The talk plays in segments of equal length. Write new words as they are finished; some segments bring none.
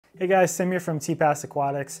Hey guys, Sim here from Tpass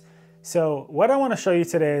Aquatics. So what I want to show you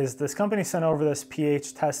today is this company sent over this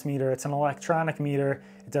pH test meter. It's an electronic meter.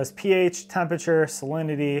 It does pH, temperature,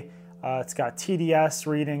 salinity. It's got TDS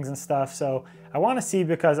readings and stuff. So I want to see,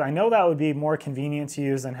 because I know that would be more convenient to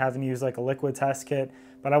use than having to use like a liquid test kit,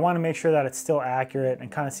 but I want to make sure that it's still accurate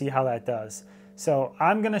and kind of see how that does. So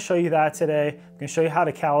I'm going to show you that today. I'm going to show you how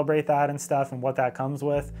to calibrate that and stuff and what that comes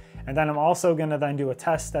with. And then I'm also going to then do a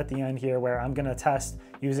test at the end here where I'm going to test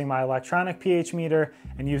using my electronic pH meter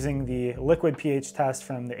and using the liquid pH test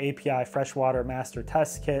from the API Freshwater Master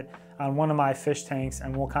Test Kit on one of my fish tanks,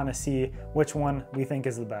 and we'll kind of see which one we think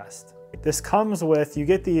is the best. This comes with, you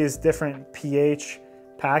get these different pH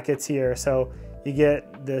packets here. So you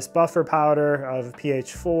get this buffer powder of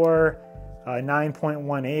pH 4,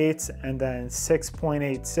 9.18, and then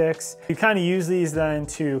 6.86. You kind of use these then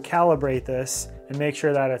to calibrate this and make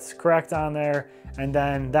sure that it's correct on there. And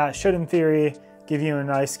then that should, in theory, give you a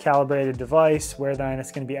nice calibrated device where then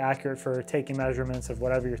it's going to be accurate for taking measurements of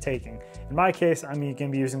whatever you're taking. In my case, I'm going to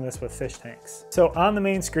be using this with fish tanks. So on the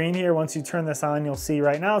main screen here, once you turn this on, you'll see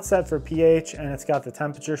right now it's set for pH and it's got the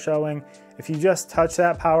temperature showing. If you just touch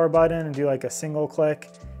that power button and do like a single click,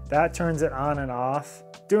 that turns it on and off.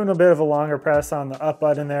 Doing a bit of a longer press on the up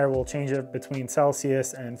button there will change it between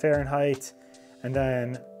Celsius and Fahrenheit. And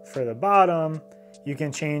then for the bottom, you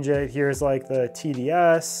can change it. Here's like the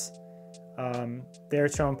TDS. They're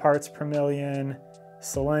showing parts per million,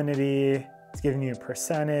 salinity, it's giving you a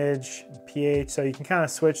percentage, pH, so you can kind of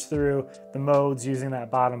switch through the modes using that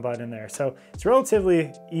bottom button there. So it's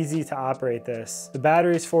relatively easy to operate this. The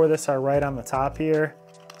batteries for this are right on the top here.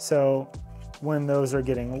 So when those are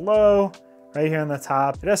getting low, right here on the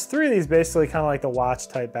top, it has 3 of these basically kind of like the watch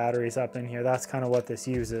type batteries up in here. That's kind of what this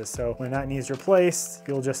uses. So when that needs replaced,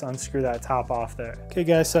 you'll just unscrew that top off there. Okay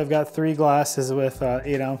guys, so I've got 3 glasses with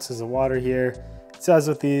 8 ounces of water here. It says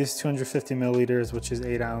with these 250 milliliters, which is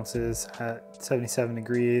 8 ounces at 77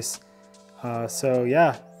 degrees. So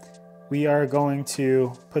yeah, we are going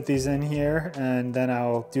to put these in here and then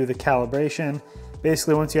I'll do the calibration.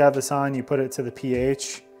 Basically, once you have this on, you put it to the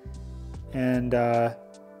pH, and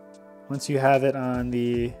once you have it on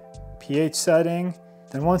the pH setting,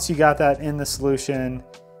 then once you got that in the solution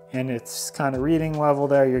and it's kind of reading level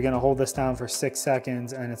there, you're going to hold this down for 6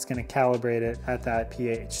 seconds and it's going to calibrate it at that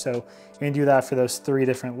pH. So you're going to do that for those 3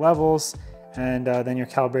 different levels, and then your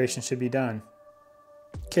calibration should be done.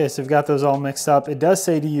 Okay, so we've got those all mixed up. It does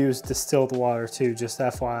say to use distilled water too, just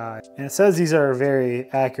FYI. And it says these are very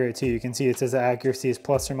accurate too. You can see it says the accuracy is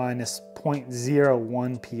plus or minus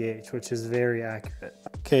 0.01 pH, which is very accurate.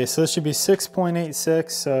 Okay, so this should be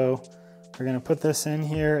 6.86. So we're gonna put this in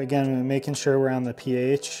here. Again, making sure we're on the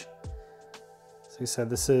pH. So we said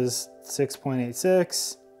this is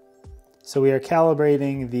 6.86. So we are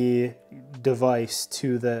calibrating the device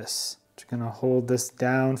to this. We're gonna hold this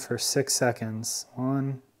down for 6 seconds.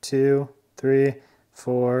 1, 2, 3,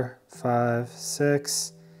 4, 5,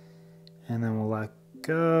 6, and then we'll let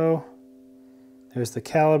go. There's the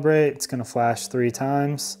calibrate. It's gonna flash 3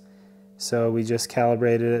 times. So we just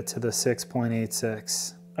calibrated it to the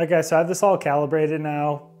 6.86. Okay, so I have this all calibrated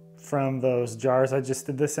now from those jars I just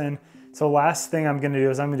did this in. So last thing I'm gonna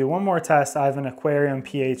do is I'm gonna do one more test. I have an Aquarium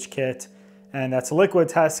pH kit, and that's a liquid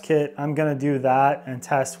test kit. I'm gonna do that and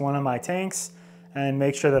test one of my tanks and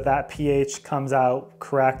make sure that that pH comes out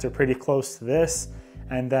correct or pretty close to this.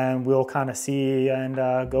 And then we'll kind of see and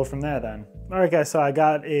go from there then. All right guys, so I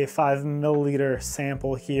got a 5 milliliter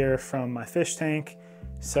sample here from my fish tank.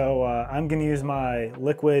 So I'm gonna use my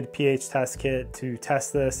liquid pH test kit to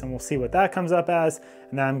test this, and we'll see what that comes up as.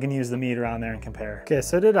 And then I'm gonna use the meter on there and compare. Okay,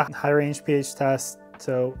 so I did a high range pH test.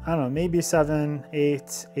 So I don't know, maybe 7,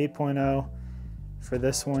 8, 8.0 for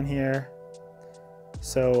this one here.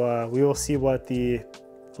 So we will see what the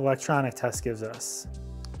electronic test gives us.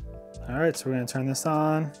 All right, so we're gonna turn this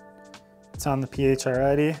on. It's on the pH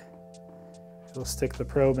already. We'll stick the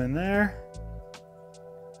probe in there.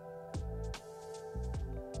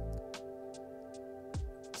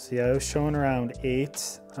 So yeah, it was showing around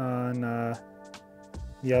 8 on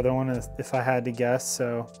the other one, if I had to guess.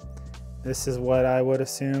 So this is what I would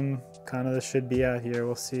assume kind of this should be at here.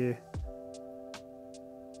 We'll see.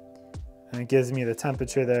 And it gives me the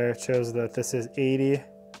temperature there. It shows that this is 80.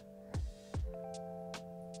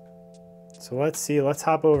 So let's see, let's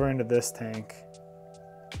hop over into this tank.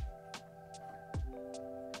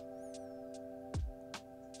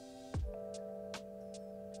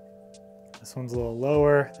 This one's a little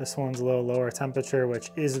lower. This one's a little lower temperature,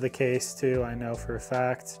 which is the case too, I know for a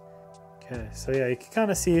fact. Okay, so yeah, you can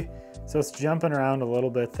kind of see, so it's jumping around a little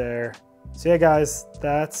bit there. So yeah, guys,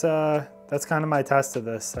 that's kind of my test of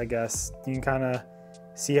this, I guess. You can kind of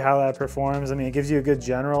see how that performs. I mean, it gives you a good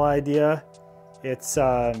general idea. It's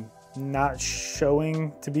not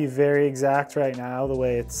showing to be very exact right now, the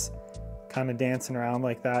way it's kind of dancing around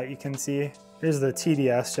like that, you can see. Here's the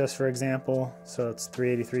TDS just for example. So it's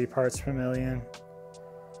 383 parts per million.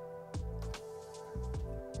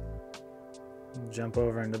 Jump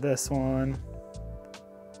over into this one.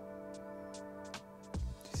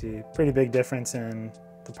 You see pretty big difference in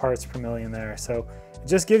the parts per million there. So it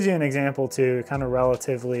just gives you an example too, kind of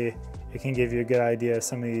relatively, it can give you a good idea of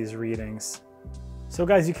some of these readings. So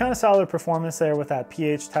guys, you kind of saw the performance there with that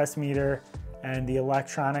pH test meter and the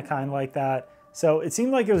electronic kind like that. So it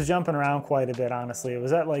seemed like it was jumping around quite a bit, honestly. It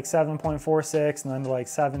was at like 7.46 and then to like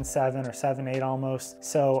 7.7 or 7.8 almost.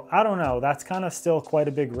 So I don't know, that's kind of still quite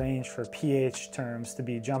a big range for pH terms to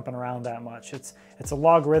be jumping around that much. It's a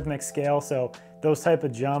logarithmic scale, so those type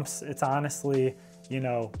of jumps, it's honestly, you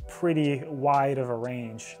know, pretty wide of a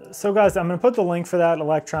range. So guys, I'm gonna put the link for that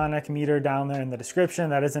electronic meter down there in the description.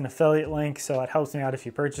 That is an affiliate link, so it helps me out if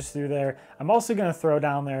you purchase through there. I'm also gonna throw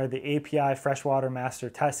down there the API Freshwater Master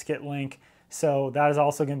Test Kit link. So that is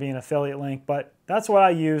also gonna be an affiliate link, but that's what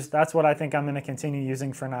I use. That's what I think I'm gonna continue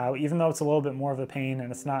using for now, even though it's a little bit more of a pain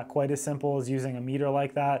and it's not quite as simple as using a meter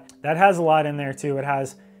like that. That has a lot in there too. It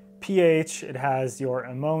has pH, it has your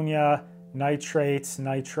ammonia, nitrates,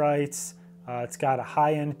 nitrites, it's got a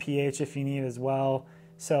high-end pH if you need as well.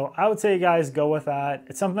 So I would say, guys, go with that.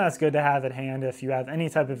 It's something that's good to have at hand if you have any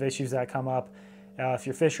type of issues that come up. If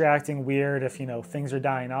your fish are acting weird, if, you know, things are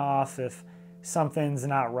dying off, if something's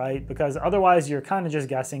not right, because otherwise you're kind of just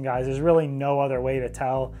guessing, guys. There's really no other way to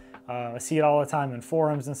tell. I see it all the time in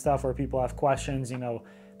forums and stuff where people have questions, you know,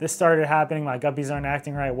 this started happening, my guppies aren't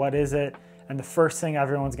acting right, what is it? And the first thing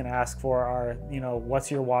everyone's gonna ask for are, you know,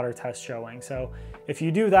 what's your water test showing? So if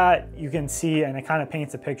you do that, you can see, and it kind of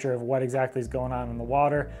paints a picture of what exactly is going on in the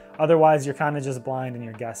water. Otherwise, you're kind of just blind and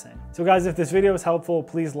you're guessing. So guys, if this video was helpful,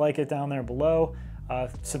 please like it down there below.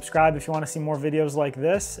 Subscribe if you want to see more videos like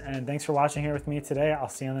this. And thanks for watching here with me today. I'll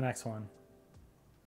see you on the next one.